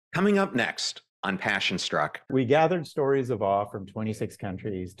Coming up next on Passion Struck. We gathered stories of awe from 26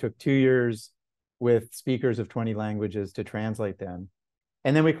 countries, took 2 years with speakers of 20 languages to translate them.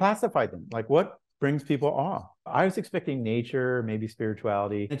 And then we classified them, like what brings people awe. I was expecting nature, maybe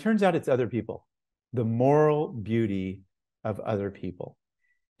spirituality. It turns out it's other people, the moral beauty of other people.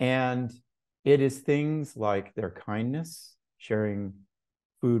 And it is things like their kindness, sharing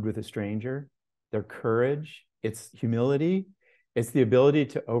food with a stranger, their courage, it's humility, it's the ability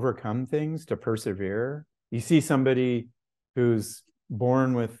to overcome things, to persevere. You see somebody who's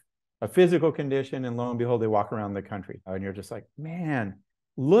born with a physical condition, and lo and behold, they walk around the country. And you're just like, man,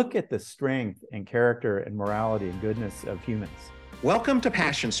 look at the strength and character and morality and goodness of humans. Welcome to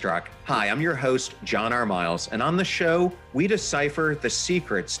Passion Struck. Hi, I'm your host, John R. Miles, and on the show, we decipher the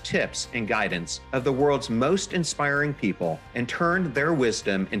secrets, tips, and guidance of the world's most inspiring people and turn their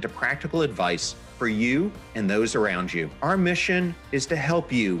wisdom into practical advice for you and those around you. Our mission is to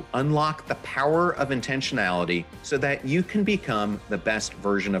help you unlock the power of intentionality so that you can become the best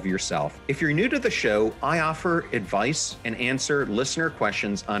version of yourself. If you're new to the show, I offer advice and answer listener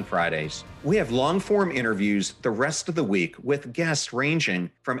questions on Fridays. We have long-form interviews the rest of the week with guests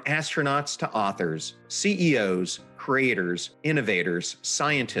ranging from astronauts to authors, CEOs, creators, innovators,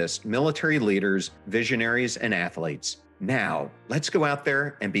 scientists, military leaders, visionaries, and athletes. Now, let's go out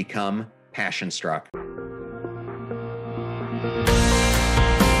there and become Passion Struck.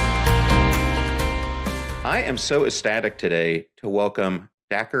 I am so ecstatic today to welcome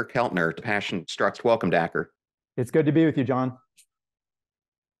Dacher Keltner to Passion Struck. Welcome, Dacher. It's good to be with you, John.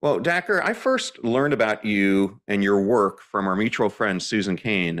 Well, Dacher, I first learned about you and your work from our mutual friend, Susan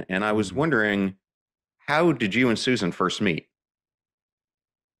Cain, and I was wondering, how did you and Susan first meet?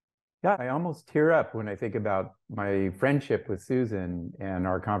 Yeah, I almost tear up when I think about my friendship with Susan and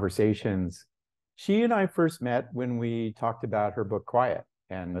our conversations. She and I first met when we talked about her book, Quiet,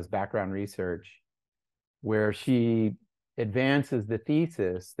 and this background research, where she advances the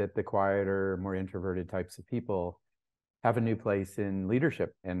thesis that the quieter, more introverted types of people have a new place in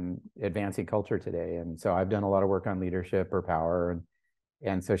leadership and advancing culture today. And so I've done a lot of work on leadership or power.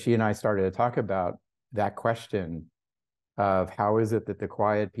 And so she and I started to talk about that question of how is it that the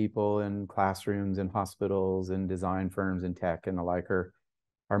quiet people in classrooms and hospitals and design firms and tech and the like are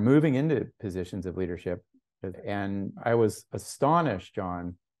moving into positions of leadership. And I was astonished,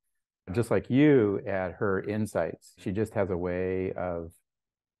 John, just like you, at her insights. She just has a way of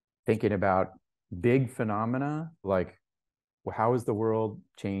thinking about big phenomena, like how is the world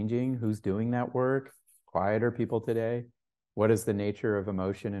changing? Who's doing that work? Quieter people today. What is the nature of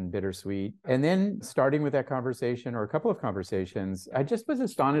emotion and bittersweet? And then starting with that conversation or a couple of conversations, I just was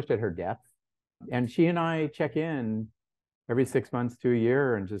astonished at her depth. And she and I check in every 6 months to a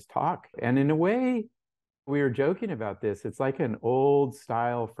year and just talk. And in a way, we were joking about this. It's like an old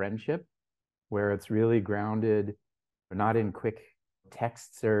style friendship where it's really grounded, not in quick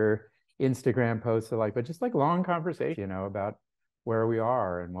texts or Instagram posts alike, but just like long conversation, about where we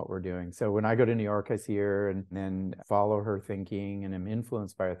are and what we're doing. So when I go to New York, I see her and then follow her thinking and am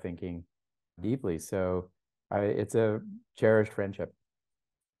influenced by her thinking deeply. So it's a cherished friendship.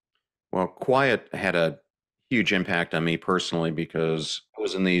 Well, Quiet had a huge impact on me personally because I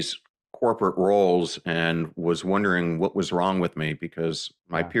was in these corporate roles and was wondering what was wrong with me because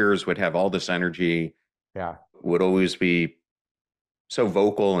my peers would have all this energy, would always be so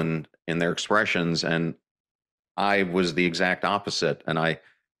vocal in their expressions, and I was the exact opposite. And I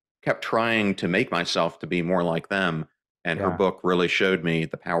kept trying to make myself to be more like them. And her book really showed me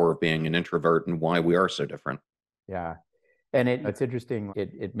the power of being an introvert and why we are so different. Yeah. And it's interesting.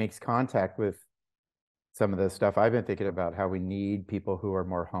 It makes contact with some of the stuff I've been thinking about, how we need people who are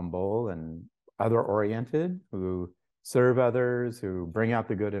more humble and other oriented, who serve others, who bring out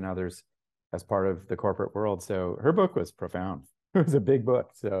the good in others as part of the corporate world. So her book was profound. It was a big book.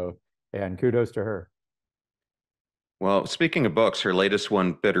 So, and kudos to her. Well, speaking of books, her latest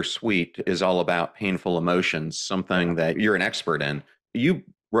one, Bittersweet, is all about painful emotions, something that you're an expert in. You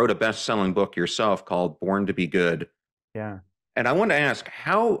wrote a best-selling book yourself called Born to Be Good. Yeah. And I want to ask,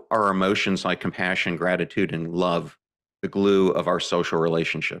 how are emotions like compassion, gratitude, and love the glue of our social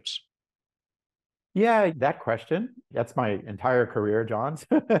relationships? Yeah, that question, that's my entire career, John.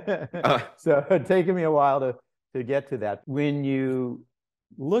 Uh, So it's taken me a while to get to that. When you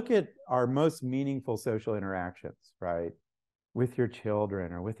look at our most meaningful social interactions, right, with your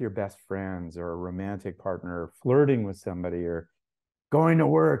children or with your best friends or a romantic partner, or flirting with somebody or going to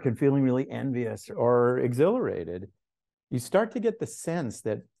work and feeling really envious or exhilarated, you start to get the sense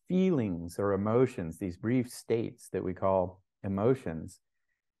that feelings or emotions, these brief states that we call emotions,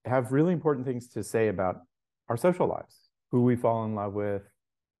 have really important things to say about our social lives, who we fall in love with,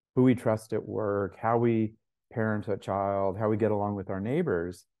 who we trust at work, how we parent a child, how we get along with our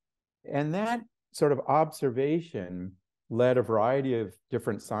neighbors. And that sort of observation led a variety of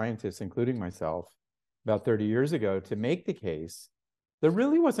different scientists, including myself, about 30 years ago, to make the case that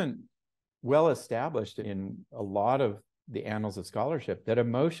really wasn't well established in a lot of the annals of scholarship, that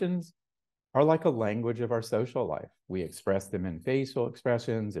emotions are like a language of our social life. We express them in facial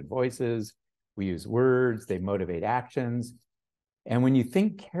expressions and voices. We use words, they motivate actions. And when you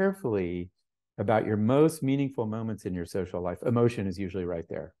think carefully about your most meaningful moments in your social life, emotion is usually right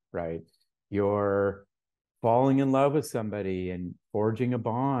there, right? You're falling in love with somebody and forging a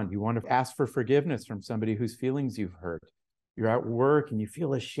bond. You want to ask for forgiveness from somebody whose feelings you've hurt. You're at work and you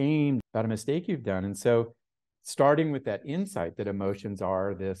feel ashamed about a mistake you've done. And so starting with that insight that emotions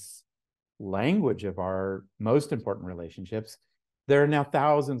are this language of our most important relationships, there are now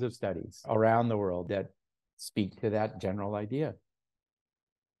thousands of studies around the world that speak to that general idea.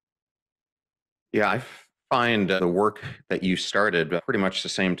 Yeah, I find the work that you started pretty much the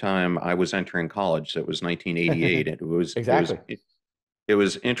same time I was entering college. So it was 1988. Exactly. It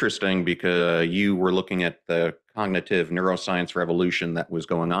was interesting because you were looking at the cognitive neuroscience revolution that was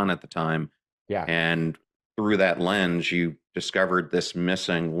going on at the time. Yeah. And through that lens, you discovered this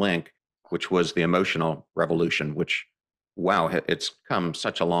missing link, which was the emotional revolution, which, wow, it's come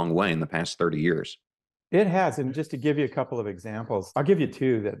such a long way in the past 30 years. It has. And just to give you a couple of examples, I'll give you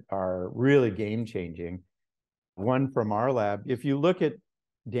two that are really game changing. One from our lab, if you look at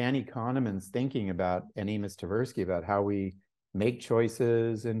Danny Kahneman's thinking about, and Amos Tversky, about how we make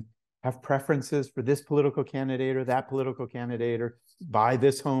choices and have preferences for this political candidate or that political candidate, or buy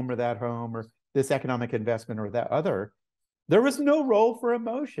this home or that home, or this economic investment or that other, there was no role for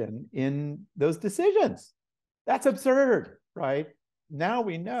emotion in those decisions. That's absurd, right? Now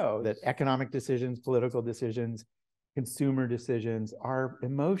we know that economic decisions, political decisions, consumer decisions are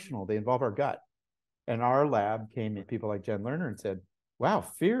emotional. They involve our gut. And our lab came in, people like Jen Lerner, and said, wow,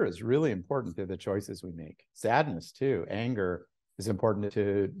 fear is really important to the choices we make. Sadness, too. Anger is important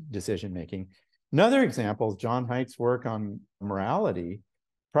to decision making. Another example is John Haidt's work on morality.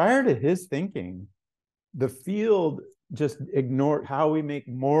 Prior to his thinking, the field just ignored how we make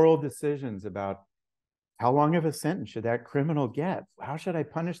moral decisions about how long of a sentence should that criminal get? How should I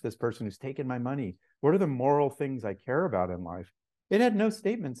punish this person who's taken my money? What are the moral things I care about in life? It had no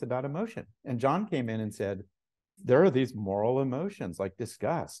statements about emotion. And John came in and said, there are these moral emotions like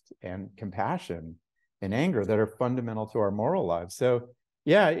disgust and compassion and anger that are fundamental to our moral lives. So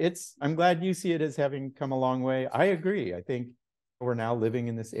yeah, I'm glad you see it as having come a long way. I agree. I think we're now living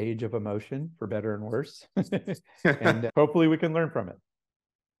in this age of emotion, for better and worse. And hopefully we can learn from it.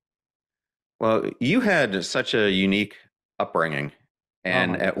 Well, you had such a unique upbringing.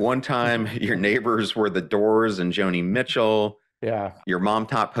 And at one time, your neighbors were the Doors and Joni Mitchell. Yeah. Your mom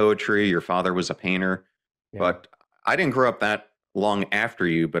taught poetry. Your father was a painter. Yeah. But I didn't grow up that long after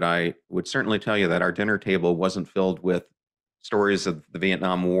you, but I would certainly tell you that our dinner table wasn't filled with stories of the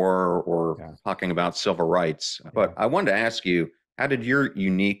Vietnam War or talking about civil rights. But I wanted to ask you, how did your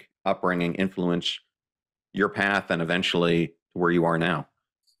unique upbringing influence your path and eventually to where you are now?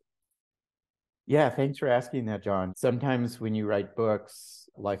 Yeah, thanks for asking that, John. Sometimes when you write books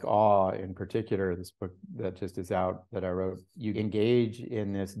like Awe in particular, this book that just is out that I wrote, you engage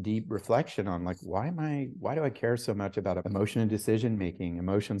in this deep reflection on like, why do I care so much about emotion and decision making,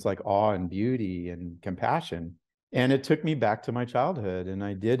 emotions like awe and beauty and compassion? And it took me back to my childhood. And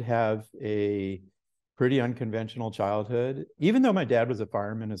I did have a pretty unconventional childhood, even though my dad was a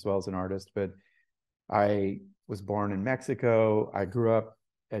fireman as well as an artist. But I was born in Mexico. I grew up,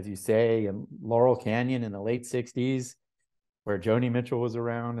 as you say, in Laurel Canyon in the late 60s, where Joni Mitchell was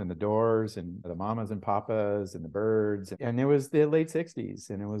around and the Doors and the Mamas and Papas and the Byrds. And it was the late 60s,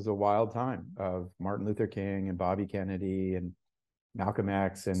 and it was a wild time of Martin Luther King and Bobby Kennedy and Malcolm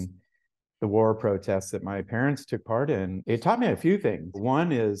X and the war protests that my parents took part in. It taught me a few things.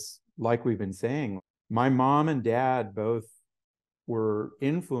 One is, like we've been saying, my mom and dad both were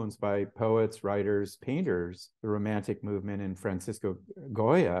influenced by poets, writers, painters, the Romantic movement, and Francisco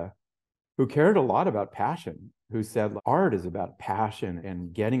Goya, who cared a lot about passion, who said art is about passion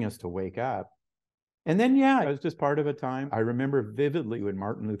and getting us to wake up. And then, yeah, it was just part of a time. I remember vividly when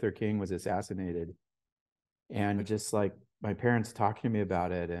Martin Luther King was assassinated, and just like my parents talking to me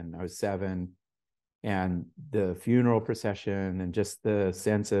about it, and I was 7, and the funeral procession and just the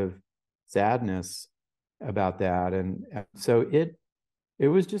sense of sadness about that. And so it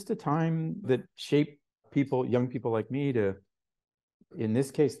was just a time that shaped people, young people like me, to, in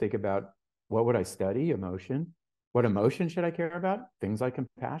this case, think about, what would I study? Emotion. What emotion should I care about? Things like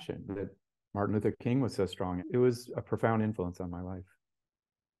compassion, that Martin Luther King was so strong. It was a profound influence on my life.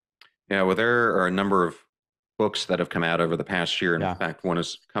 Yeah, well, there are a number of books that have come out over the past year. In Yeah. fact, one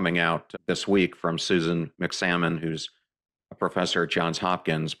is coming out this week from Susan McSalmon, who's a professor at Johns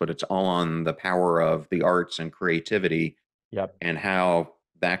Hopkins, but it's all on the power of the arts and creativity Yep. and how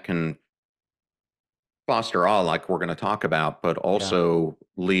that can foster all, like we're going to talk about, but Yeah. also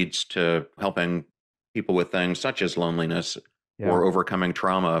leads to helping people with things such as loneliness Yeah. or overcoming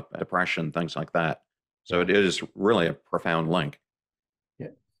trauma, depression, things like that. So Yeah. it is really a profound link. Yeah.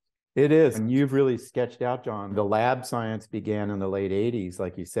 It is. And you've really sketched out, John. The lab science began in the late 80s,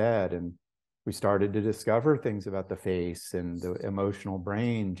 like you said, and we started to discover things about the face and the emotional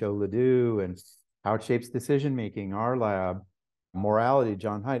brain, Joe Ledoux, and how it shapes decision making, our lab, morality,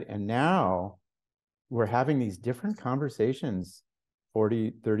 John Hyde. And now we're having these different conversations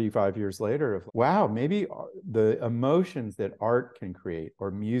 40, 35 years later of, wow, maybe the emotions that art can create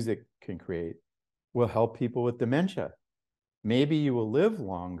or music can create will help people with dementia. Maybe you will live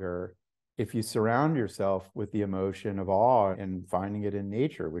longer if you surround yourself with the emotion of awe and finding it in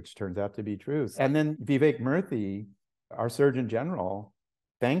nature, which turns out to be true. And then Vivek Murthy, our Surgeon General,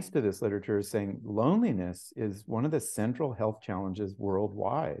 thanks to this literature, is saying loneliness is one of the central health challenges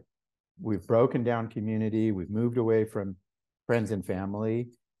worldwide. We've broken down community. We've moved away from friends and family.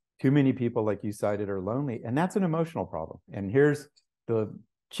 Too many people, like you cited, are lonely. And that's an emotional problem. And here's the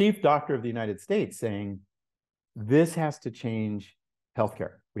chief doctor of the United States saying, this has to change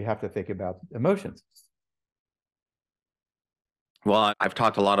healthcare. We have to think about emotions. Well, I've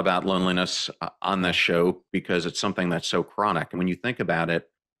talked a lot about loneliness on this show because it's something that's so chronic. And when you think about it,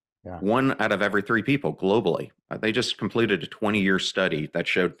 Yeah. 1 out of every 3 people globally, they just completed a 20-year study that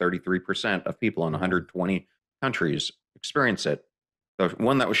showed 33% of people in 120 countries experience it. The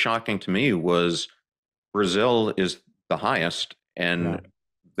one that was shocking to me was Brazil is the highest, and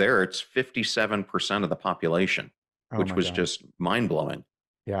there it's 57% of the population, Oh which my was God. just mind blowing.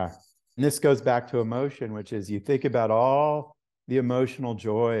 Yeah. And this goes back to emotion, which is you think about all the emotional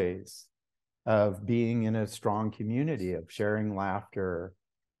joys of being in a strong community, of sharing laughter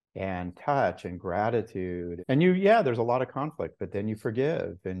and touch and gratitude. And there's a lot of conflict, but then you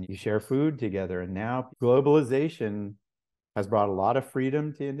forgive and you share food together. And now globalization has brought a lot of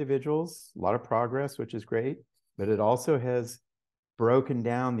freedom to individuals, a lot of progress, which is great, but it also has broken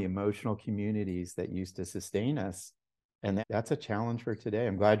down the emotional communities that used to sustain us. And that's a challenge for today.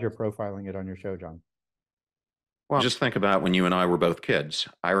 I'm glad you're profiling it on your show, John. Well, just think about when you and I were both kids.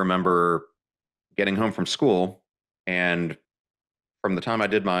 I remember getting home from school, and from the time I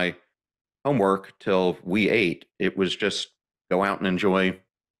did my homework till we ate, it was just go out and enjoy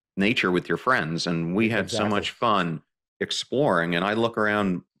nature with your friends. And we had so Exactly. much fun exploring. And I look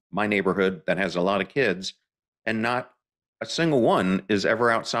around my neighborhood that has a lot of kids, and not a single one is ever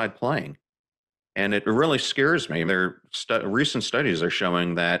outside playing. And it really scares me. Recent studies are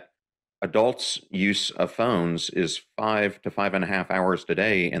showing that adults' use of phones is 5 to 5.5 hours a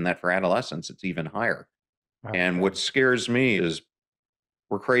day, and that for adolescents, it's even higher. And Okay. what scares me is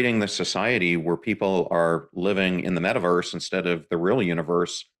we're creating this society where people are living in the metaverse instead of the real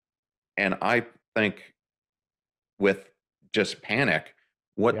universe. And I think with just panic,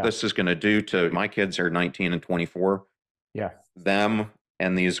 what Yeah. this is going to do to my kids are 19 and 24, Yeah. them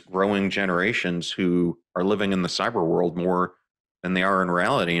and these growing generations who are living in the cyber world more than they are in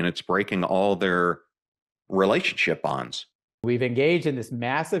reality. And it's breaking all their relationship bonds. We've engaged in this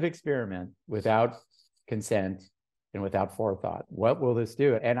massive experiment without consent and without forethought. What will this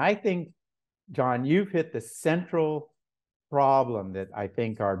do? And I think, John, you've hit the central problem that I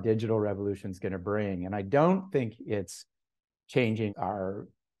think our digital revolution is going to bring. And I don't think it's changing our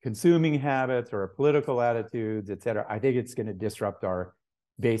consuming habits or our political attitudes, et cetera. I think it's going to disrupt our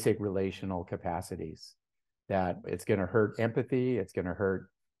basic relational capacities, that it's going to hurt empathy. It's going to hurt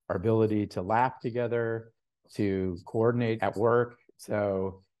our ability to laugh together, to coordinate at work.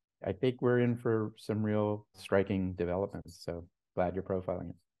 So I think we're in for some real striking developments. So glad you're profiling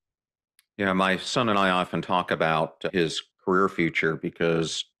it. Yeah, my son and I often talk about his career future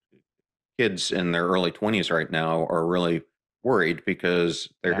because kids in their early 20s right now are really worried because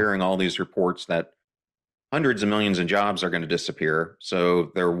they're hearing all these reports that hundreds of millions of jobs are going to disappear.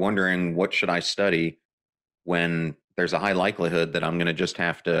 So they're wondering, what should I study when there's a high likelihood that I'm going to just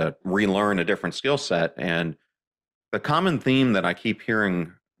have to relearn a different skill set? And the common theme that I keep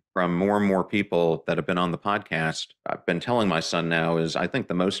hearing from more and more people that have been on the podcast, I've been telling my son now, is I think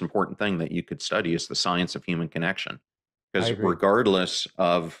the most important thing that you could study is the science of human connection. I Because agree. regardless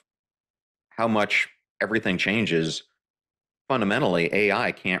of how much everything changes, fundamentally,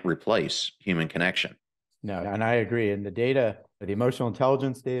 AI can't replace human connection. No, and I agree. And the data The emotional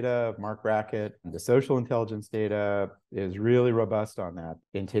intelligence data of Mark Brackett, the social intelligence data is really robust on that.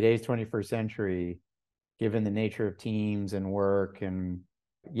 In today's 21st century, given the nature of teams and work, and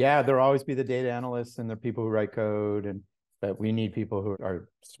yeah, there'll always be the data analysts and the people who write code, but we need people who are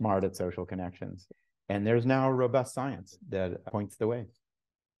smart at social connections. And there's now robust science that points the way.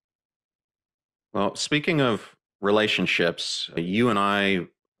 Well, speaking of relationships, you and I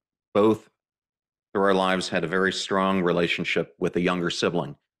both through our lives had a very strong relationship with a younger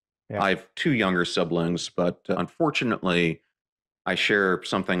sibling. Yeah. I have two younger siblings, but unfortunately, I share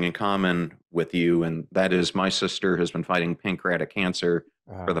something in common with you, and that is my sister has been fighting pancreatic cancer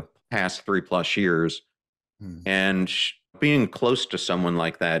for the past 3+ years. And being close to someone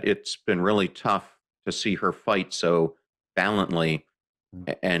like that, it's been really tough to see her fight so valiantly,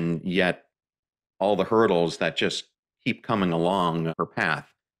 and yet all the hurdles that just keep coming along her path.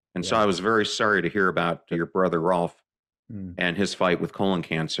 And so I was very sorry to hear about your brother Rolf and his fight with colon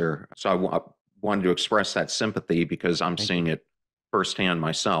cancer. So I wanted to express that sympathy because I'm seeing it firsthand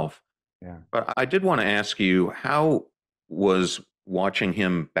myself. Yeah. But I did want to ask you, how was watching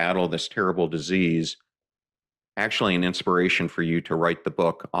him battle this terrible disease actually an inspiration for you to write the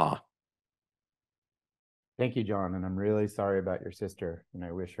book? Thank you, John. And I'm really sorry about your sister, and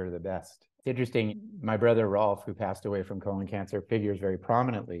I wish her the best. It's interesting. My brother Rolf, who passed away from colon cancer, figures very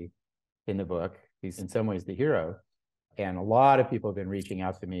prominently in the book. He's in some ways the hero. And a lot of people have been reaching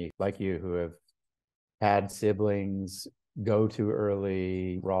out to me, like you, who have had siblings go too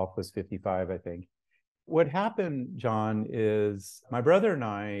early. Rolf was 55, I think. What happened, John, is my brother and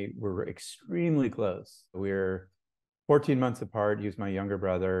I were extremely close. We're 14 months apart. He was my younger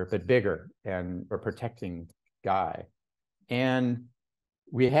brother, but bigger and a protecting guy. And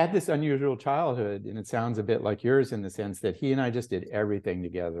we had this unusual childhood, and it sounds a bit like yours in the sense that he and I just did everything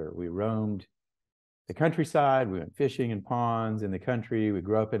together. We roamed the countryside. We went fishing in ponds in the country. We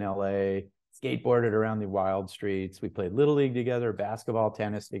grew up in LA, skateboarded around the wild streets. We played Little League together, basketball,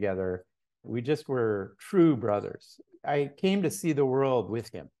 tennis together. We just were true brothers. I came to see the world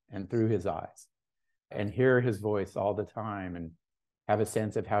with him and through his eyes, and hear his voice all the time and have a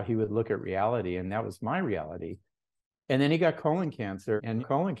sense of how he would look at reality. And that was my reality. And then he got colon cancer, and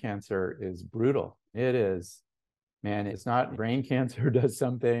colon cancer is brutal. It is, man, it's not brain cancer does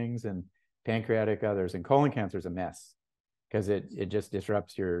some things and pancreatic others. And colon cancer is a mess because it just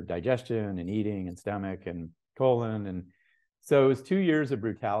disrupts your digestion and eating and stomach and colon. And so it was 2 years of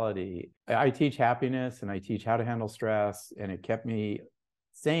brutality. I teach happiness and I teach how to handle stress, and it kept me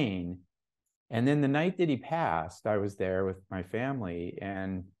sane. And then the night that he passed, I was there with my family,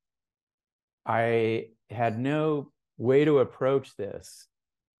 and I had no way to approach this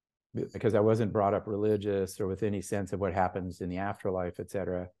because I wasn't brought up religious or with any sense of what happens in the afterlife, et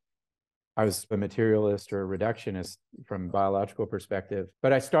cetera. I was a materialist or a reductionist from a biological perspective,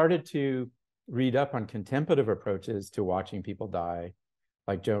 but I started to read up on contemplative approaches to watching people die,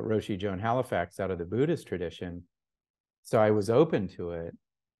 like Roshi Joan Halifax out of the Buddhist tradition. So I was open to it.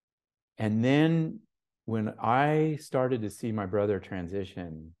 And then when I started to see my brother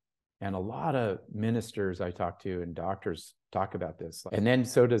transition, and a lot of ministers I talk to and doctors talk about this, and then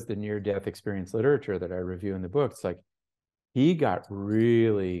so does the near-death experience literature that I review in the book. It's like he got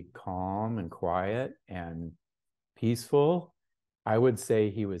really calm and quiet and peaceful. I would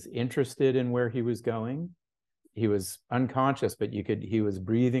say he was interested in where he was going. He was unconscious, but his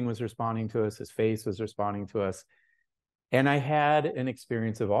breathing was responding to us. His face was responding to us. And I had an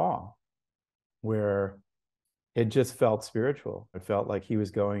experience of awe where it just felt spiritual. It felt like he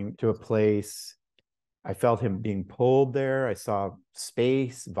was going to a place. I felt him being pulled there. I saw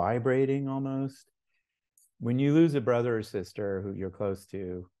space vibrating almost. When you lose a brother or sister who you're close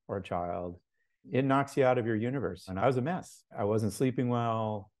to, or a child, it knocks you out of your universe. And I was a mess. I wasn't sleeping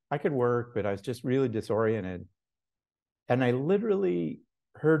well. I could work, but I was just really disoriented. And I literally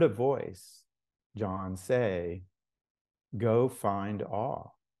heard a voice, John, say, "Go find awe."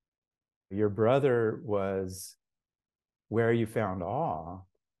 Your brother was where you found awe,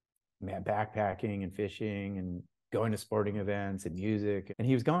 man, backpacking and fishing and going to sporting events and music, and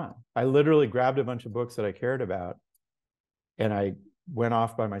he was gone. I literally grabbed a bunch of books that I cared about, and I went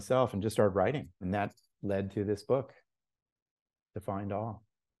off by myself and just started writing, and that led to this book, To Find Awe.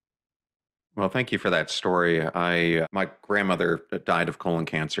 Well, thank you for that story. My grandmother died of colon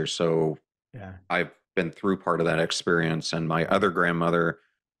cancer, so I've been through part of that experience, and my other grandmother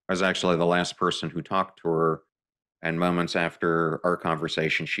was actually the last person who talked to her. And moments after our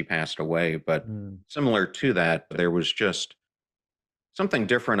conversation, she passed away. But similar to that, there was just something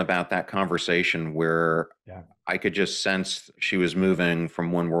different about that conversation where I could just sense she was moving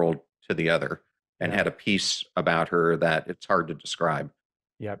from one world to the other. and Yeah. had a peace about her that it's hard to describe.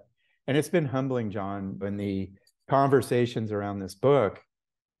 Yep. And it's been humbling, John, in the conversations around this book.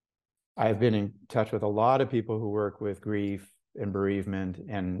 I've been in touch with a lot of people who work with grief and bereavement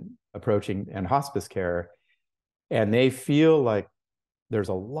and approaching and hospice care, and they feel like there's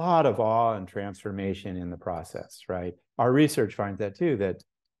a lot of awe and transformation in the process, right? Our research finds that too, that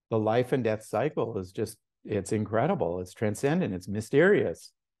the life and death cycle is just, it's incredible, it's transcendent, it's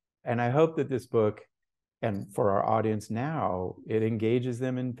mysterious. And I hope that this book, and for our audience now, it engages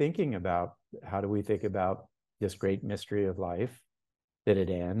them in thinking about how do we think about this great mystery of life, that it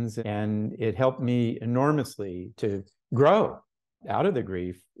ends. And it helped me enormously to grow out of the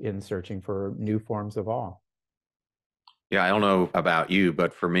grief in searching for new forms of awe. Yeah, I don't know about you,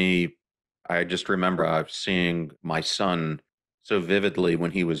 but for me, I just remember seeing my son so vividly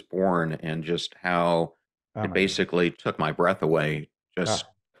when he was born and just how Oh it my God. basically took my breath away. Just,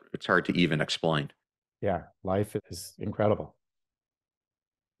 Ah, it's hard to even explain. yeah, life is incredible.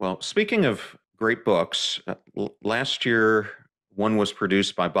 Well, speaking of great books, last year one was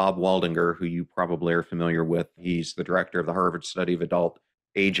produced by Bob Waldinger, who you probably are familiar with. He's the director of the Harvard Study of Adult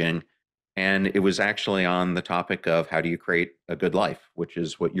Aging. And it was actually on the topic of how do you create a good life, which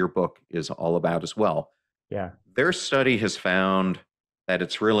is what your book is all about as well. Yeah. Their study has found that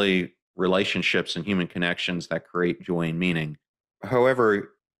it's really relationships and human connections that create joy and meaning.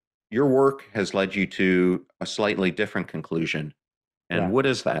 However, your work has led you to a slightly different conclusion. And Yeah. what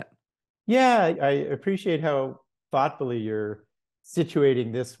is that? Yeah, I appreciate how thoughtfully you're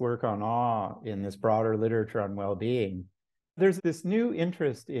situating this work on awe in this broader literature on well-being. There's this new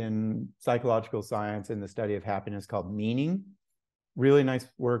interest in psychological science and the study of happiness called meaning. Really nice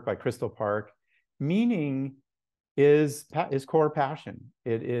work by Crystal Park. Meaning is core passion.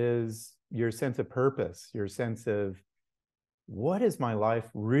 It is your sense of purpose, your sense of what is my life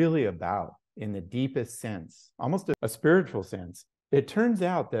really about in the deepest sense, almost a spiritual sense. It turns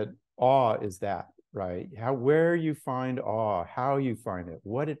out that awe is that, right? Where you find awe, how you find it,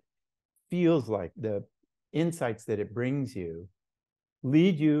 what it feels like, the insights that it brings you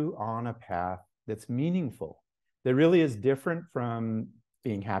lead you on a path that's meaningful, that really is different from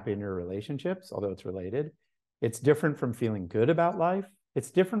being happy in your relationships, although it's related. It's different from feeling good about life.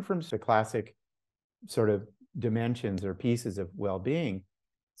 It's different from the classic sort of dimensions or pieces of well-being.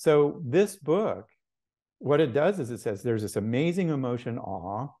 So this book, what it does is it says there's this amazing emotion,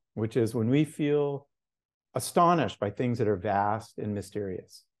 awe, which is when we feel astonished by things that are vast and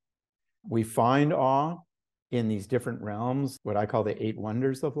mysterious. We find awe in these different realms, what I call the 8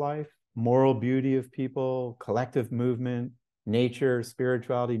 wonders of life: moral beauty of people, collective movement, nature,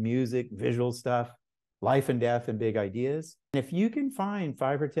 spirituality, music, visual stuff, life and death, and big ideas. And if you can find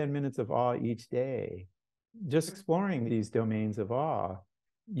 5 or 10 minutes of awe each day, just exploring these domains of awe,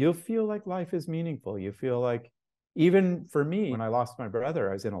 you'll feel like life is meaningful. You feel like, even for me, when I lost my brother,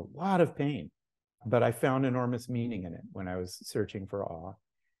 I was in a lot of pain, but I found enormous meaning in it when I was searching for awe.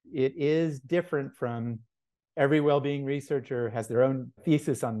 It is different from every well-being researcher has their own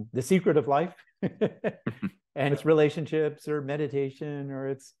thesis on the secret of life, and it's relationships or meditation or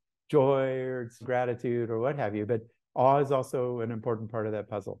it's joy or it's gratitude or what have you. But awe is also an important part of that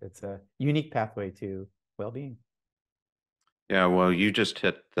puzzle. It's a unique pathway to well-being. Yeah, well, you just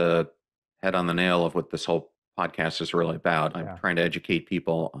hit the head on the nail of what this whole podcast is really about. I'm Yeah. trying to educate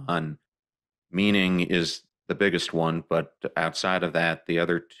people on meaning is the biggest one, but outside of that, the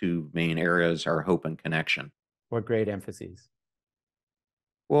other two main areas are hope and connection. What great emphases.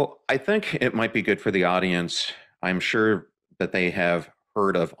 Well, I think it might be good for the audience. I'm sure that they have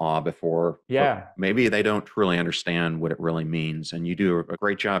heard of awe before, but Yeah. maybe they don't truly understand what it really means. And you do a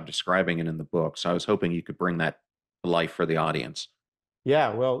great job describing it in the book. So I was hoping you could bring that to life for the audience.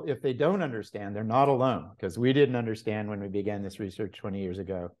 Yeah. Well, if they don't understand, they're not alone, because we didn't understand when we began this research 20 years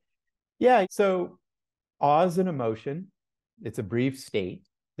ago. Yeah. So awe is an emotion. It's a brief state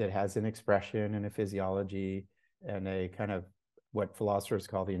that has an expression and a physiology and a kind of what philosophers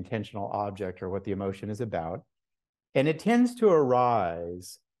call the intentional object, or what the emotion is about. And it tends to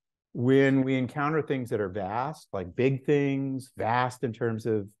arise when we encounter things that are vast, like big things, vast in terms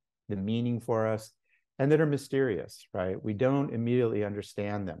of the meaning for us, and that are mysterious, right? We don't immediately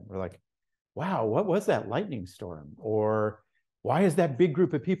understand them. We're like, wow, what was that lightning storm? Or why is that big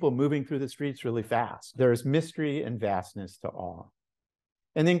group of people moving through the streets really fast? There's mystery and vastness to awe.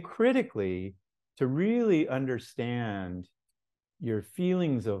 And then critically, to really understand your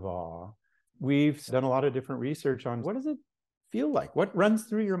feelings of awe, we've done a lot of different research on what does it feel like? What runs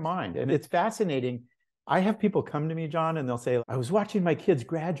through your mind? And it's fascinating. I have people come to me, John, and they'll say, I was watching my kids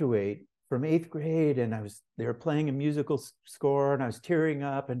graduate from 8th grade, and they were playing a musical score, and I was tearing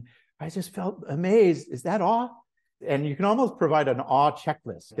up, and I just felt amazed. Is that awe? And you can almost provide an awe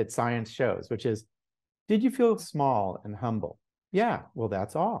checklist that science shows, which is, did you feel small and humble? Yeah, well,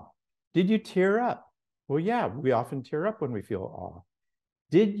 that's awe. Did you tear up? Well, yeah, we often tear up when we feel awe.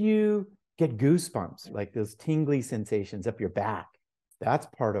 Did you get goosebumps, like those tingly sensations up your back? That's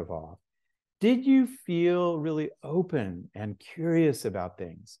part of awe. Did you feel really open and curious about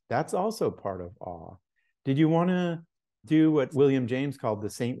things? That's also part of awe. Did you want to do what William James called the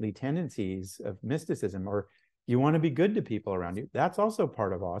saintly tendencies of mysticism, or you want to be good to people around you? That's also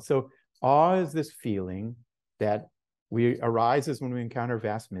part of awe. So awe is this feeling that arises when we encounter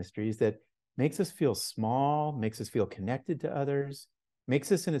vast mysteries that makes us feel small, makes us feel connected to others,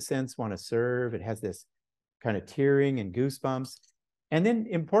 makes us, in a sense, want to serve. It has this kind of tearing and goosebumps. And then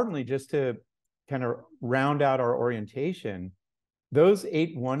importantly, just to kind of round out our orientation, those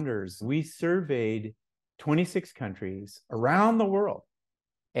 8 wonders, we surveyed 26 countries around the world,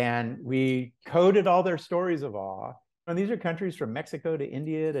 and we coded all their stories of awe. And these are countries from Mexico to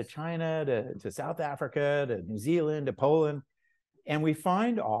India to China to South Africa to New Zealand to Poland. And we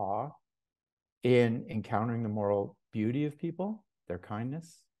find awe in encountering the moral beauty of people, their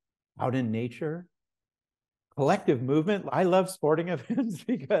kindness, out in nature, collective movement. I love sporting events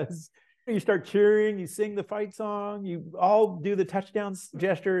because you start cheering, you sing the fight song, you all do the touchdown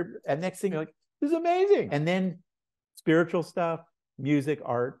gesture, and next thing you're like, this is amazing. And then spiritual stuff, music,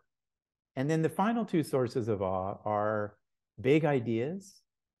 art. And then the final 2 sources of awe are big ideas,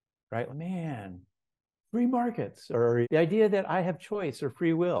 right? Man, free markets, or the idea that I have choice or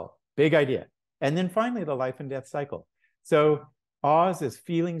free will, big idea. And then finally, the life and death cycle. So awe is this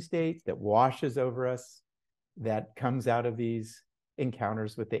feeling state that washes over us, that comes out of these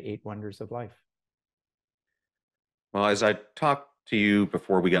encounters with the 8 wonders of life. Well, as I talked to you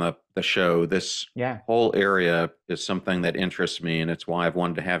before we got up the show, this whole area is something that interests me, and it's why I've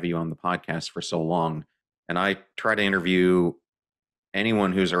wanted to have you on the podcast for so long. And I try to interview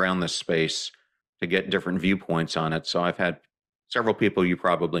anyone who's around this space to get different viewpoints on it. So I've had several people you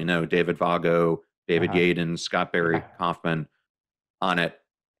probably know, David Vago, David Yaden, Scott Barry Kaufman, on it.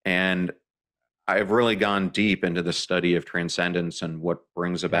 And I've really gone deep into the study of transcendence and what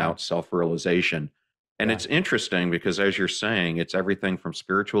brings about self-realization. And it's interesting because, as you're saying, it's everything from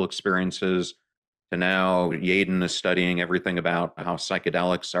spiritual experiences to now Yaden is studying everything about how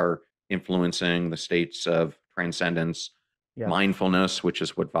psychedelics are influencing the states of transcendence, mindfulness, which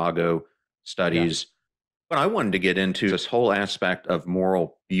is what Vago studies. But I wanted to get into this whole aspect of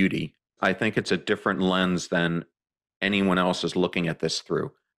moral beauty. I think it's a different lens than anyone else is looking at this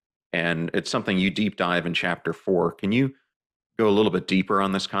through. And it's something you deep dive in chapter 4. Can you go a little bit deeper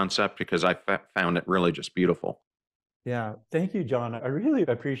on this concept? Because I found it really just beautiful. Yeah. Thank you, John. I really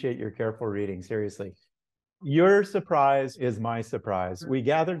appreciate your careful reading. Seriously. Your surprise is my surprise. We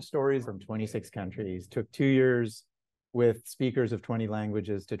gathered stories from 26 countries, took 2 years with speakers of 20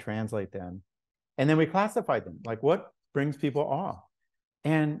 languages to translate them. And then we classified them, like what brings people awe.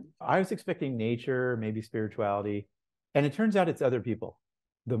 And I was expecting nature, maybe spirituality. And it turns out it's other people,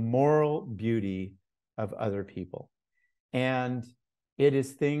 the moral beauty of other people. And it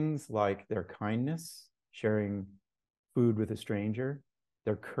is things like their kindness, sharing food with a stranger,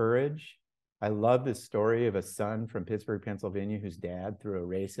 their courage. I love this story of a son from Pittsburgh, Pennsylvania, whose dad threw a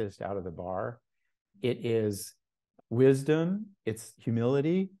racist out of the bar. It is wisdom, it's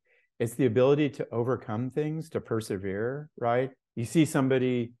humility, it's the ability to overcome things, to persevere, right? You see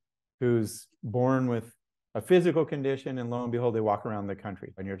somebody who's born with a physical condition, and lo and behold, they walk around the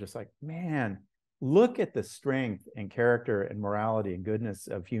country, and you're just like, man, look at the strength and character and morality and goodness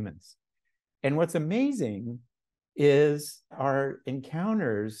of humans. And what's amazing is our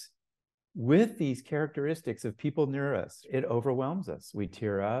encounters with these characteristics of people near us. It overwhelms us. We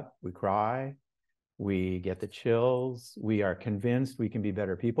tear up, we cry, we get the chills, we are convinced we can be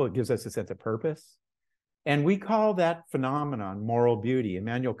better people. It gives us a sense of purpose. And we call that phenomenon moral beauty.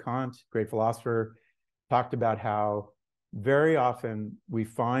 Immanuel Kant, great philosopher, talked about how very often we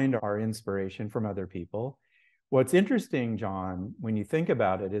find our inspiration from other people. What's interesting, John, when you think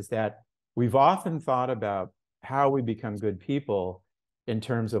about it, is that we've often thought about how we become good people in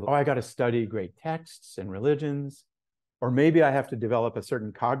terms of, oh, I got to study great texts and religions, or maybe I have to develop a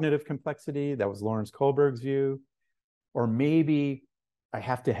certain cognitive complexity. That was Lawrence Kohlberg's view. Or maybe I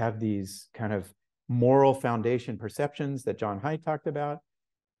have to have these kind of moral foundation perceptions that John Haidt talked about.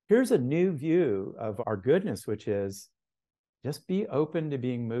 Here's a new view of our goodness, which is just be open to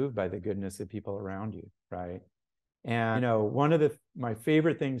being moved by the goodness of people around you, right? And, you know, one of my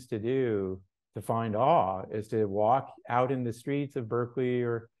favorite things to do to find awe is to walk out in the streets of Berkeley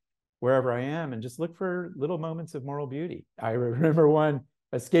or wherever I am and just look for little moments of moral beauty. I remember one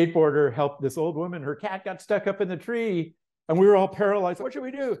a skateboarder helped this old woman. Her cat got stuck up in the tree, and we were all paralyzed. What should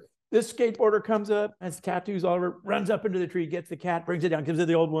we do? This skateboarder comes up, has tattoos all over, runs up into the tree, gets the cat, brings it down, gives it to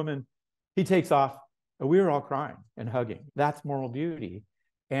the old woman. He takes off. And we were all crying and hugging. That's moral beauty.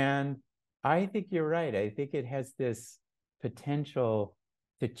 And I think you're right. I think it has this potential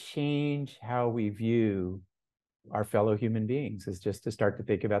to change how we view our fellow human beings, is just to start to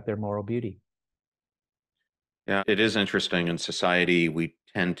think about their moral beauty. Yeah, it is interesting. In society, we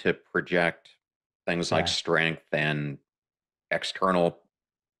tend to project things like strength and external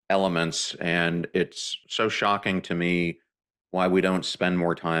elements. And it's so shocking to me why we don't spend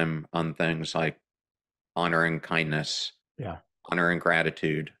more time on things like honoring kindness, honoring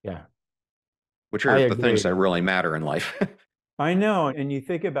gratitude, which are the things that really matter in life. I know. And you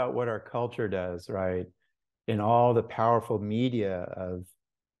think about what our culture does, right? In all the powerful media of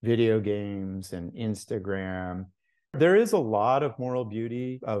video games and Instagram, there is a lot of moral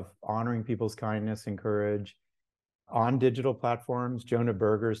beauty of honoring people's kindness and courage on digital platforms. Jonah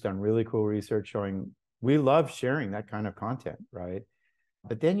Berger's done really cool research showing we love sharing that kind of content, right?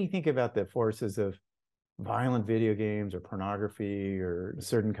 But then you think about the forces of violent video games or pornography or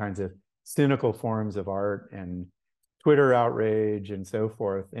certain kinds of cynical forms of art and Twitter outrage and so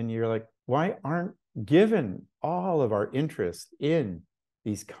forth. And you're like, why aren't, given all of our interest in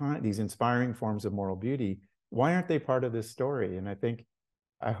these inspiring forms of moral beauty, why aren't they part of this story? And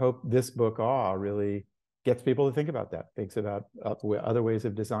I hope this book, Awe, really gets people to think about that, thinks about other ways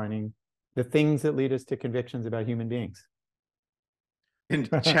of designing the things that lead us to convictions about human beings. In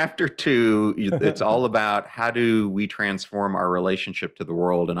chapter 2, it's all about how do we transform our relationship to the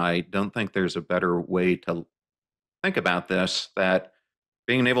world. And I don't think there's a better way to think about this, that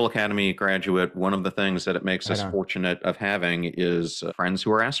being a Naval Academy graduate, one of the things that it makes us fortunate of having is friends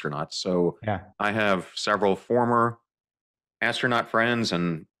who are astronauts. So I have several former astronaut friends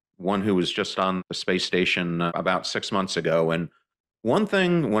and one who was just on the space station about 6 months ago. And one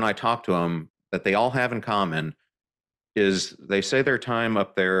thing when I talk to them that they all have in common is they say their time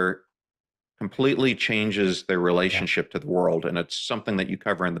up there completely changes their relationship to the world. And it's something that you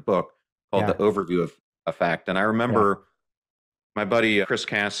cover in the book called the overview of effect. And I remember my buddy Chris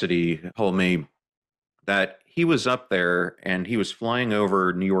Cassidy told me that he was up there and he was flying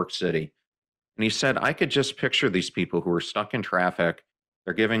over New York City. And he said, I could just picture these people who are stuck in traffic.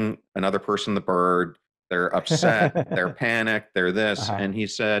 They're giving another person the bird. They're upset. They're panicked. They're this. And he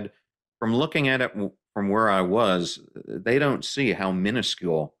said, from looking at it from where I was, they don't see how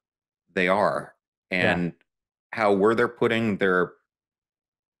minuscule they are and how where they're putting their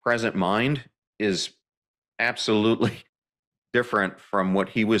present mind is absolutely different from what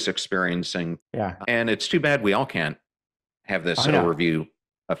he was experiencing. And it's too bad we all can't have this overview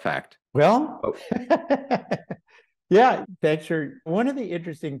effect. Well, thanks for one of the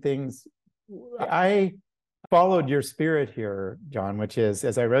interesting things. I followed your spirit here, John, which is,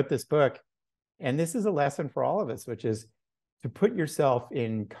 as I wrote this book, and this is a lesson for all of us, which is to put yourself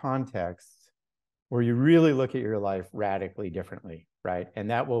in context where you really look at your life radically differently, right? And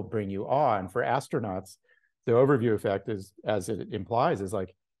that will bring you awe. And for astronauts, the overview effect is, as it implies, is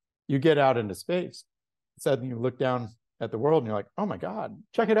like you get out into space, suddenly you look down at the world and you're like, oh my God,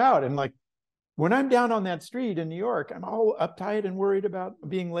 check it out. And like, when I'm down on that street in New York, I'm all uptight and worried about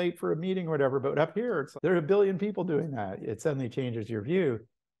being late for a meeting or whatever. But up here, there are a billion people doing that. It suddenly changes your view.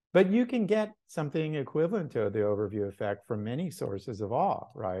 But you can get something equivalent to the overview effect from many sources of awe,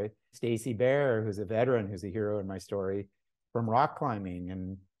 right? Stacy Bear, who's a veteran, who's a hero in my story, from rock climbing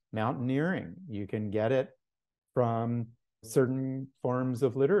and mountaineering. You can get it from certain forms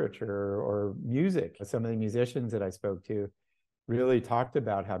of literature or music. Some of the musicians that I spoke to really talked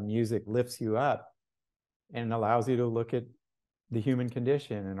about how music lifts you up and allows you to look at the human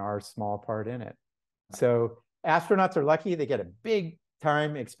condition and our small part in it. So astronauts are lucky. They get a big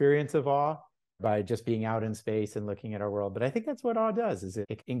time experience of awe by just being out in space and looking at our world. But I think that's what awe does, is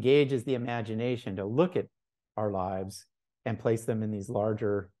it engages the imagination to look at our lives and place them in these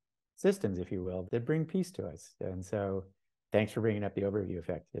larger systems, if you will, that bring peace to us. And so thanks for bringing up the overview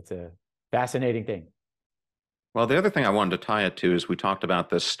effect. It's a fascinating thing. Well, the other thing I wanted to tie it to is we talked about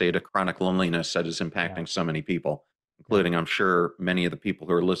this state of chronic loneliness that is impacting so many people, including, I'm sure, many of the people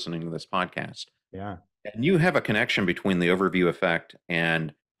who are listening to this podcast. And you have a connection between the overview effect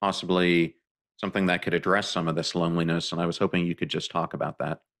and possibly something that could address some of this loneliness. And I was hoping you could just talk about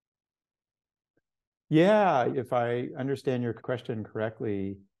that. Yeah, if I understand your question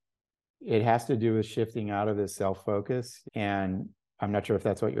correctly, it has to do with shifting out of this self-focus. And I'm not sure if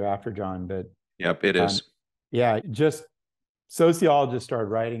that's what you're after, John, but yep, it is. Just sociologists started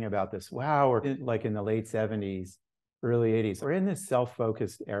writing about this. Wow, like in the late 70s, early 80s. We're in this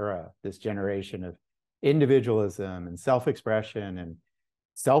self-focused era, this generation of individualism and self-expression and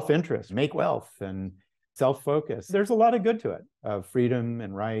self-interest, make wealth and self-focus. There's a lot of good to it, of freedom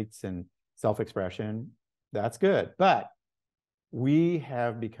and rights and self-expression. That's good. But we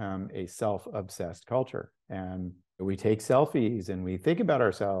have become a self-obsessed culture, and we take selfies and we think about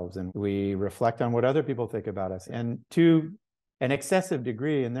ourselves and we reflect on what other people think about us, and to an excessive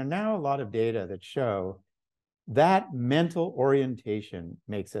degree. And there are now a lot of data that show that mental orientation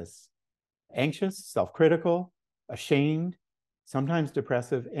makes us anxious, self-critical, ashamed, sometimes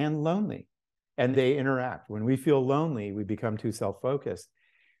depressive, and lonely. And they interact. When we feel lonely, we become too self-focused.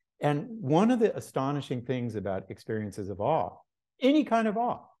 And one of the astonishing things about experiences of awe, any kind of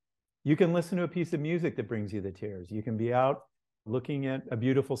awe, you can listen to a piece of music that brings you the tears. You can be out looking at a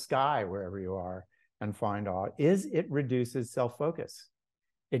beautiful sky wherever you are and find awe, is it reduces self-focus.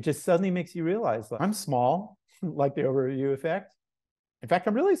 It just suddenly makes you realize, like, I'm small, like the overview effect. In fact,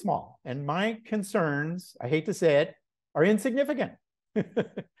 I'm really small, and my concerns, I hate to say it, are insignificant.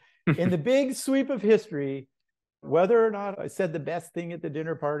 In the big sweep of history, whether or not I said the best thing at the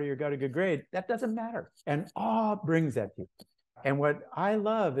dinner party or got a good grade, that doesn't matter. And awe brings that to you. And what I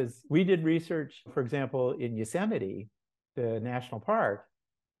love is we did research, for example, in Yosemite, the national park.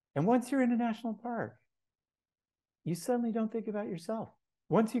 And once you're in a national park, you suddenly don't think about yourself.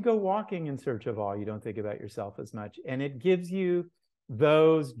 Once you go walking in search of awe, you don't think about yourself as much. And it gives you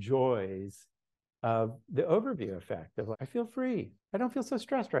those joys of the overview effect of, I feel free. I don't feel so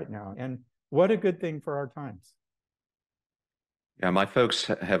stressed right now. And what a good thing for our times. Yeah, my folks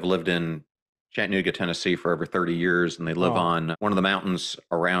have lived in Chattanooga, Tennessee for over 30 years, and they live on one of the mountains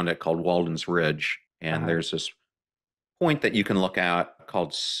around it called Walden's Ridge. And there's this point that you can look at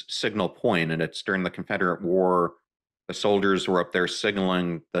called Signal Point, and it's during the Confederate War. The soldiers were up there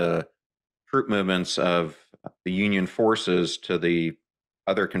signaling the troop movements of the Union forces to the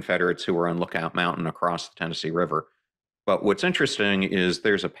other Confederates who were on Lookout Mountain across the Tennessee River. But what's interesting is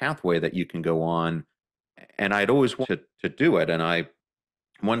there's a pathway that you can go on, and I'd always wanted to do it. And I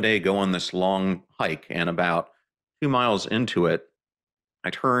one day go on this long hike, and about 2 miles into it, I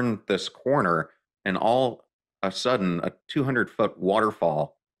turn this corner, and all of a sudden, a 200-foot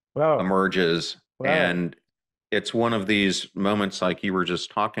waterfall emerges. And it's one of these moments like you were just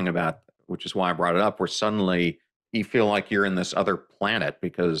talking about, which is why I brought it up, where suddenly you feel like you're in this other planet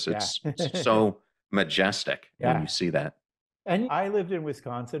because it's so majestic when you see that. And I lived in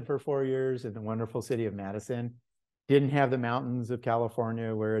Wisconsin for 4 years in the wonderful city of Madison. Didn't have the mountains of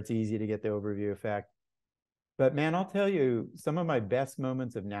California where it's easy to get the overview effect. But man, I'll tell you, some of my best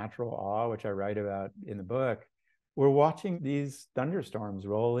moments of natural awe, which I write about in the book, were watching these thunderstorms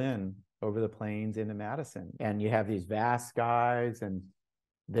roll in over the plains into Madison. And you have these vast skies and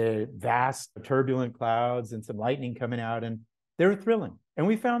the vast turbulent clouds and some lightning coming out, and they're thrilling. And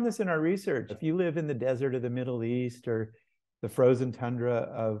we found this in our research. If you live in the desert of the Middle East or the frozen tundra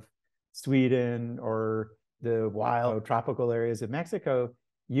of Sweden or the wild tropical areas of Mexico,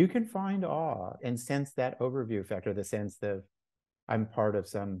 you can find awe and sense that overview effect, or the sense that I'm part of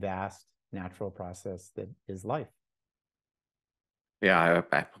some vast natural process that is life. Yeah,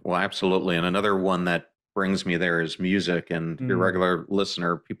 well, absolutely. And another one that brings me there is music. And if you're a regular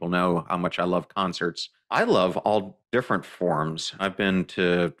listener, people know how much I love concerts. I love all different forms. I've been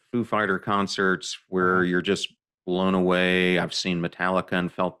to Foo Fighter concerts where you're just blown away. I've seen Metallica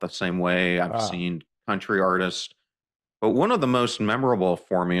and felt the same way. I've seen country artists. But one of the most memorable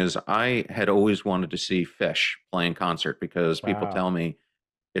for me is I had always wanted to see Fish play in concert because people tell me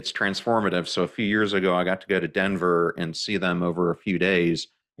it's transformative. So a few years ago, I got to go to Denver and see them over a few days.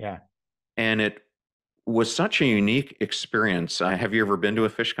 Yeah. And it was such a unique experience. Have you ever been to a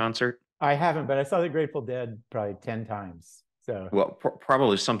Fish concert? I haven't, but I saw the Grateful Dead probably 10 times. So, well,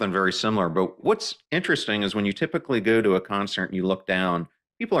 probably something very similar. But what's interesting is when you typically go to a concert and you look down,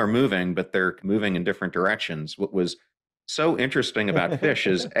 people are moving, but they're moving in different directions. What was so interesting about Fish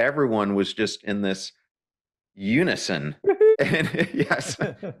is everyone was just in this unison. And yes.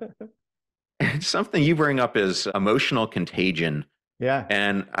 And something you bring up is emotional contagion. Yeah.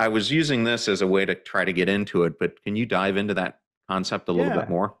 And I was using this as a way to try to get into it, but can you dive into that concept a little bit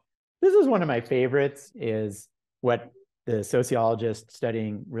more? This is one of my favorites, is what the sociologist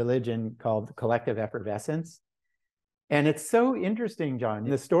studying religion called collective effervescence. And it's so interesting, John.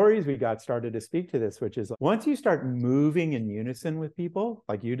 The stories we got started to speak to this, which is once you start moving in unison with people,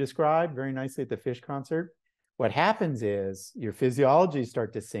 like you described very nicely at the Fish concert, what happens is your physiologies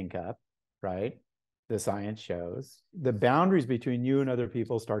start to sync up, right? The science shows. The boundaries between you and other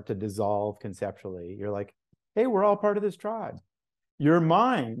people start to dissolve conceptually. You're like, hey, we're all part of this tribe. your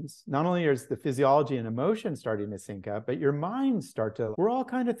minds, not only is the physiology and emotion starting to sync up, but your minds start to, we're all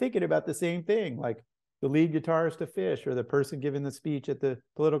kind of thinking about the same thing, like the lead guitarist of Fish, or the person giving the speech at the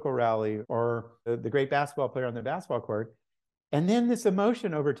political rally, or the great basketball player on the basketball court. And then this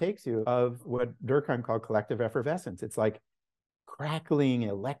emotion overtakes you of what Durkheim called collective effervescence. It's like crackling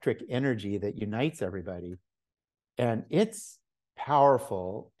electric energy that unites everybody. And it's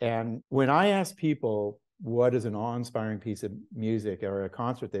powerful. And when I ask people, what is an awe-inspiring piece of music or a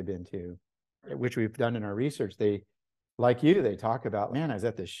concert they've been to, which we've done in our research, they, like you, they talk about, man, I was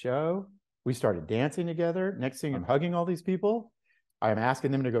at this show, we started dancing together. Next thing, I'm hugging all these people. I'm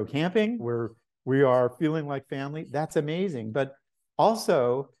asking them to go camping. We are feeling like family. That's amazing. But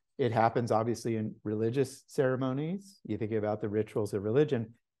also, it happens obviously in religious ceremonies. You think about the rituals of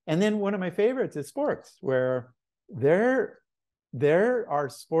religion. And then one of my favorites is sports, where there are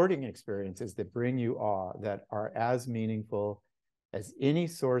sporting experiences that bring you awe, that are as meaningful as any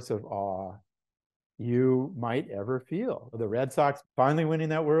source of awe you might ever feel. The Red Sox finally winning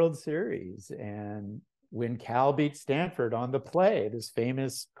that World Series, and when Cal beat Stanford on the play, this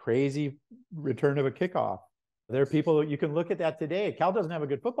famous, crazy return of a kickoff. There are people, you can look at that today. Cal doesn't have a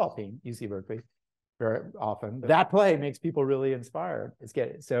good football team, UC Berkeley, very often. That play makes people really inspired.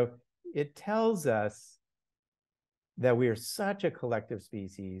 So it tells us that we are such a collective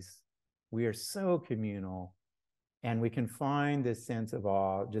species. We are so communal, and we can find this sense of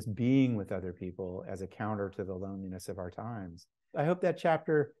awe just being with other people as a counter to the loneliness of our times. I hope that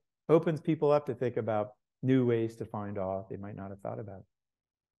chapter opens people up to think about new ways to find awe they might not have thought about.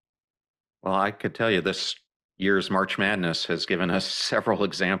 Well, I could tell you this year's March Madness has given us several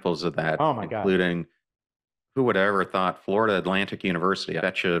examples of that, Oh my God. including who would have ever thought Florida Atlantic University, I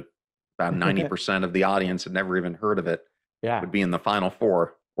bet you about 90% of the audience had never even heard of it, would be in the Final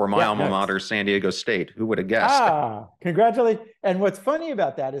Four. Or my alma mater, San Diego State. Who would have guessed? Congratulations. And what's funny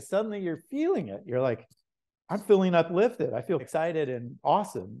about that is suddenly you're feeling it. You're like, I'm feeling uplifted. I feel excited and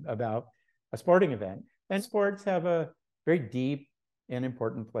awesome about a sporting event. And sports have a very deep and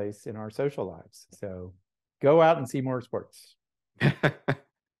important place in our social lives. So go out and see more sports. Well,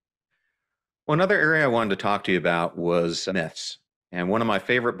 another area I wanted to talk to you about was myths. And one of my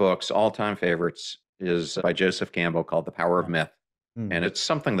favorite books, all-time favorites, is by Joseph Campbell, called The Power of Myth. And it's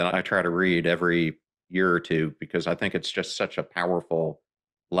something that I try to read every year or two because I think it's just such a powerful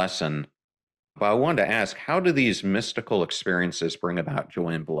lesson. But I wanted to ask, how do these mystical experiences bring about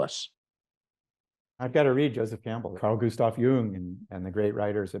joy and bliss? I've got to read Joseph Campbell, Carl Gustav Jung, and the great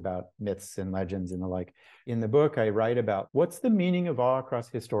writers about myths and legends and the like. In the book, I write about what's the meaning of awe across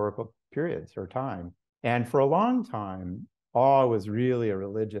historical periods or time. And for a long time, awe was really a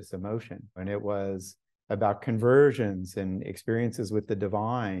religious emotion, and it was about conversions and experiences with the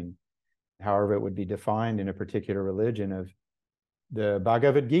divine, however it would be defined in a particular religion. Of the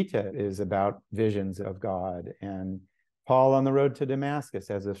Bhagavad Gita is about visions of God, and Paul on the road to Damascus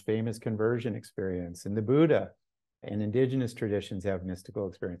has a famous conversion experience, and the Buddha and indigenous traditions have mystical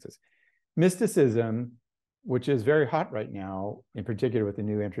experiences. Mysticism, which is very hot right now, in particular with the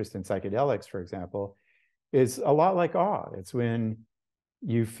new interest in psychedelics, for example, is a lot like awe. It's when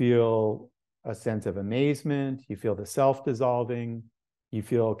you feel a sense of amazement, you feel the self dissolving, you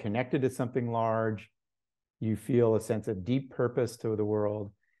feel connected to something large, you feel a sense of deep purpose to the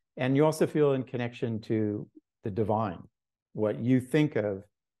world, and you also feel in connection to the divine, what you think of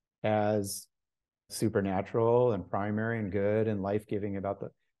as supernatural and primary and good and life-giving about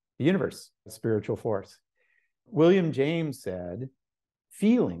the universe, the spiritual force. William James said,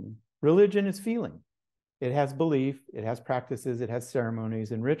 religion is feeling. It has belief, it has practices, it has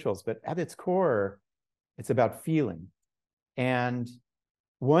ceremonies and rituals, but at its core, it's about feeling. And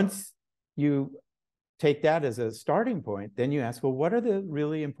once you take that as a starting point, then you ask, well, what are the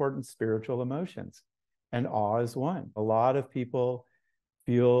really important spiritual emotions? And awe is one. A lot of people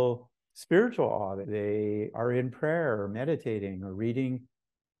feel spiritual awe. They are in prayer or meditating or reading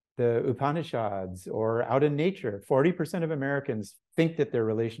the Upanishads or out in nature. 40% of Americans think that their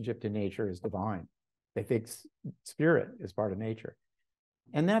relationship to nature is divine. They think spirit is part of nature.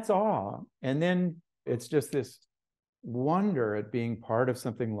 And that's awe. And then it's just this wonder at being part of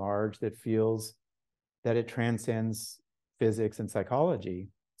something large that feels that it transcends physics and psychology,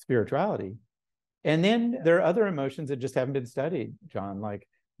 spirituality. And then there are other emotions that just haven't been studied, John, like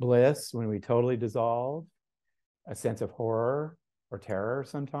bliss, when we totally dissolve, a sense of horror or terror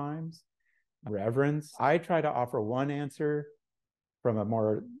sometimes, reverence. I try to offer one answer from a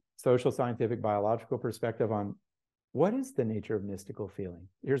more social, scientific, biological perspective on what is the nature of mystical feeling.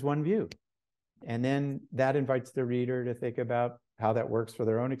 Here's one view. And then that invites the reader to think about how that works for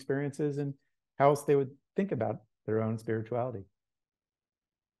their own experiences and how else they would think about their own spirituality.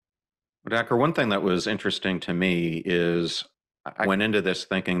 Dacher, one thing that was interesting to me is I went into this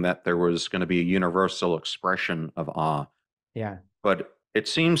thinking that there was going to be a universal expression of awe, Yeah. but it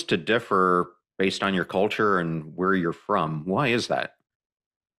seems to differ based on your culture and where you're from. Why is that?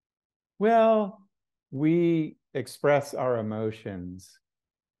 Well, we express our emotions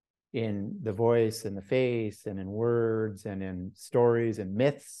in the voice and the face and in words and in stories and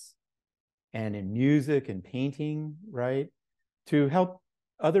myths and in music and painting, right? To help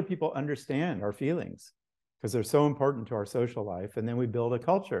other people understand our feelings because they're so important to our social life. And then we build a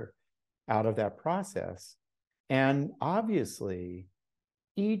culture out of that process. And obviously,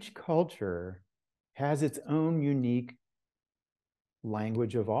 each culture has its own unique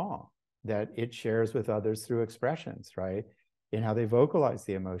language of awe that it shares with others through expressions, right? In how they vocalize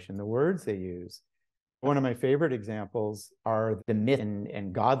the emotion, the words they use. One of my favorite examples are the myth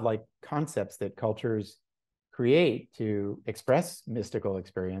and godlike concepts that cultures create to express mystical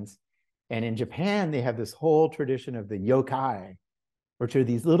experience. And in Japan, they have this whole tradition of the yokai, which are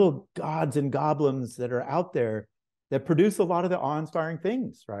these little gods and goblins that are out there that produce a lot of the awe-inspiring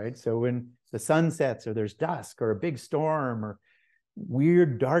things, right? So when the sun sets or there's dusk or a big storm or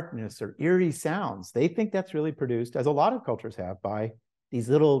weird darkness or eerie sounds, they think that's really produced, as a lot of cultures have, by these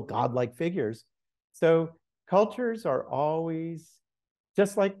little godlike figures. So cultures are always,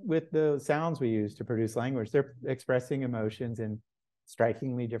 just like with the sounds we use to produce language, they're expressing emotions in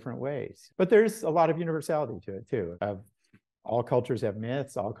strikingly different ways. But there's a lot of universality to it too. All cultures have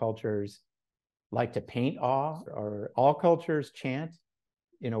myths, all cultures like to paint awe, or all cultures chant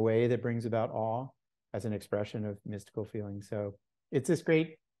in a way that brings about awe as an expression of mystical feeling. So it's this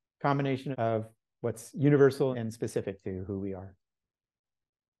great combination of what's universal and specific to who we are.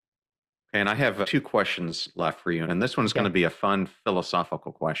 And I have two questions left for you. And this one's going to Okay. be a fun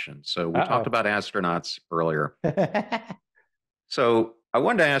philosophical question. So we talked Uh-oh. about astronauts earlier. So I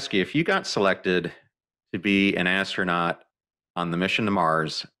wanted to ask you if you got selected to be an astronaut on the mission to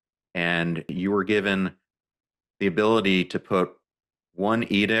Mars and you were given the ability to put one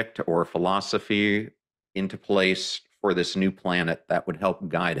edict or philosophy into place for this new planet that would help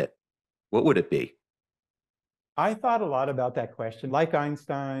guide it, what would it be? I thought a lot about that question, like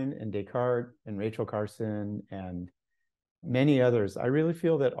Einstein and Descartes and Rachel Carson and many others. I really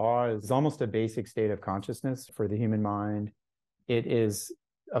feel that awe is almost a basic state of consciousness for the human mind. It is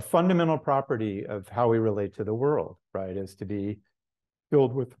a fundamental property of how we relate to the world, right? Is to be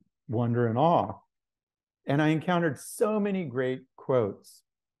filled with wonder and awe. And I encountered so many great quotes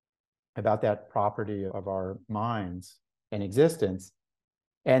about that property of our minds and existence.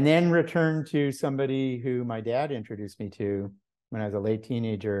 And then returned to somebody who my dad introduced me to when I was a late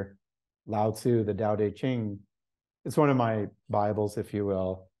teenager, Lao Tzu, the Tao Te Ching. It's one of my Bibles, if you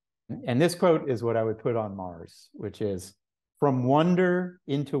will. And this quote is what I would put on Mars, which is, "From wonder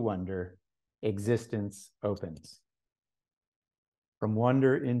into wonder, existence opens." From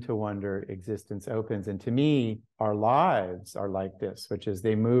wonder into wonder, existence opens. And to me, our lives are like this, which is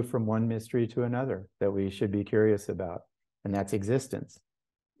they move from one mystery to another that we should be curious about, and that's existence.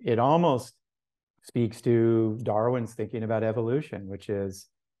 It almost speaks to Darwin's thinking about evolution, which is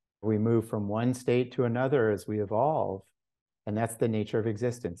we move from one state to another as we evolve. And that's the nature of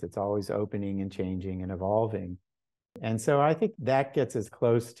existence. It's always opening and changing and evolving. And so I think that gets as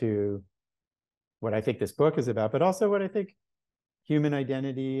close to what I think this book is about, but also what I think human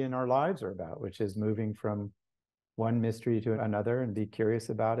identity and our lives are about, which is moving from one mystery to another and be curious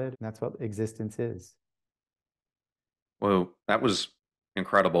about it. And that's what existence is. Well, that was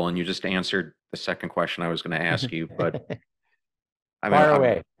incredible. And you just answered the second question I was going to ask you. But I mean, Fire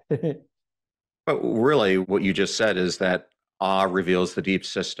away. but really, what you just said is that awe reveals the deep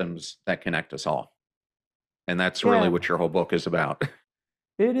systems that connect us all. And that's really Yeah, what your whole book is about.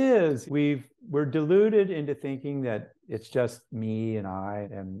 it is. We're deluded into thinking that it's just me and I,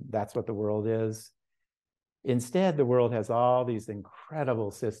 and that's what the world is. Instead, the world has all these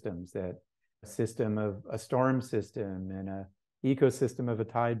incredible systems, that a system of a storm system and a ecosystem of a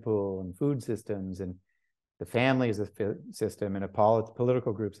tide pool and food systems, and the family is a system and a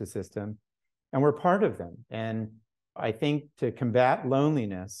political group's a system, and we're part of them. And I think to combat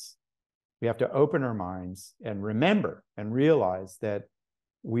loneliness, we have to open our minds and remember and realize that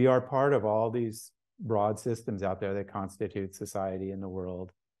we are part of all these broad systems out there that constitute society and the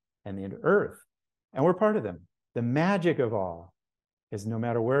world and the earth. And we're part of them. The magic of awe is no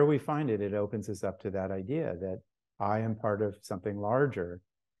matter where we find it, it opens us up to that idea that I am part of something larger.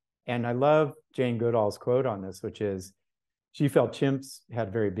 And I love Jane Goodall's quote on this, which is, she felt chimps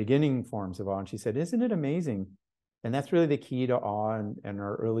had very beginning forms of awe. And she said, isn't it amazing? And that's really the key to awe and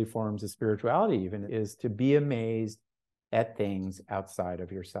our early forms of spirituality, even, is to be amazed at things outside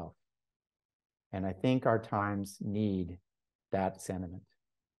of yourself. And I think our times need that sentiment.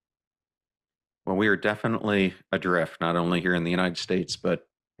 Well, we are definitely adrift, not only here in the United States, but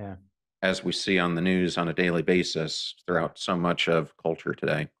Yeah. as we see on the news on a daily basis throughout so much of culture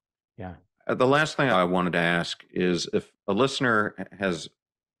today. Yeah. The last thing I wanted to ask is if a listener has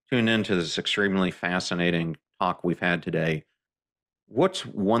tuned into this extremely fascinating talk we've had today, what's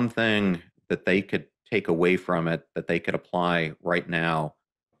one thing that they could take away from it that they could apply right now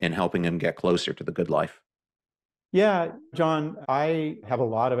in helping them get closer to the good life? Yeah, John, I have a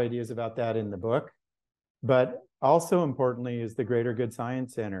lot of ideas about that in the book, but also importantly is the Greater Good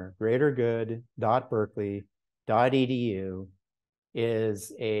Science Center. greatergood.berkeley.edu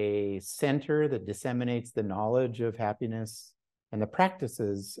is a center that disseminates the knowledge of happiness and the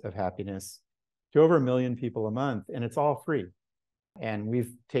practices of happiness to over 1 million people a month, and it's all free. And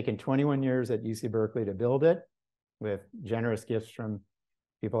we've taken 21 years at UC Berkeley to build it with generous gifts from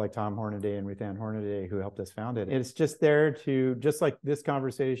people like Tom Hornaday and Ruth Ann Hornaday who helped us found it. It's just there to, just like this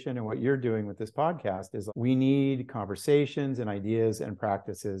conversation and what you're doing with this podcast, is we need conversations and ideas and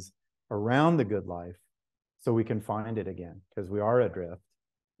practices around the good life so we can find it again, because we are adrift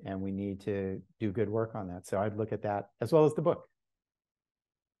and we need to do good work on that. So I'd look at that as well as the book.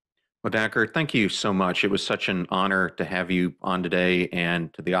 Well, Dacher, thank you so much. It was such an honor to have you on today.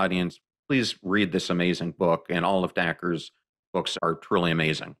 And to the audience, please read this amazing book. And all of Dacher's books are truly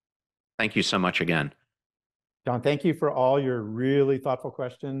amazing. Thank you so much again. John, thank you for all your really thoughtful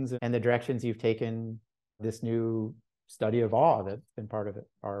questions and the directions you've taken this new study of awe that's been part of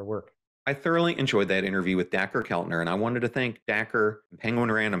our work. I thoroughly enjoyed that interview with Dacher Keltner, and I wanted to thank Dacher and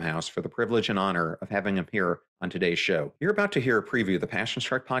Penguin Random House for the privilege and honor of having him here on today's show. You're about to hear a preview of the Passion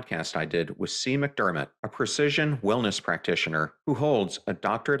Struck podcast I did with C. McDermott, a precision wellness practitioner who holds a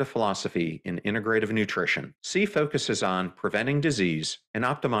doctorate of philosophy in integrative nutrition. C focuses on preventing disease and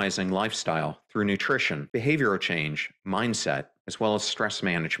optimizing lifestyle through nutrition, behavioral change, mindset, as well as stress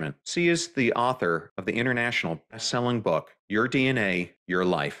management. C is the author of the international best-selling book, Your DNA, Your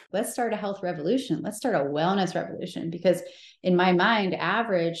Life. Let's start a health revolution. Let's start a wellness revolution, because in my mind,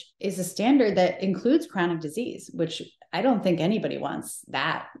 average is a standard that includes chronic disease, which I don't think anybody wants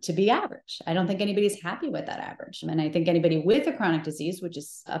that to be average. I don't think anybody's happy with that average. And I think anybody with a chronic disease, which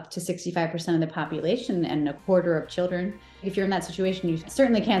is up to 65% of the population and a quarter of children, if you're in that situation, you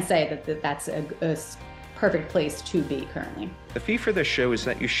certainly can't say that that's a perfect place to be currently. The fee for this show is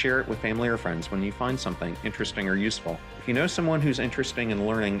that you share it with family or friends when you find something interesting or useful. If you know someone who's interested in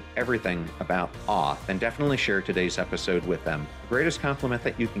learning everything about awe, then definitely share today's episode with them. The greatest compliment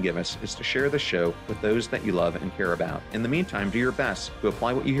that you can give us is to share the show with those that you love and care about. In the meantime, do your best to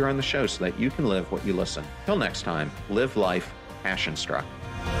apply what you hear on the show so that you can live what you listen. Till next time, live life passion struck.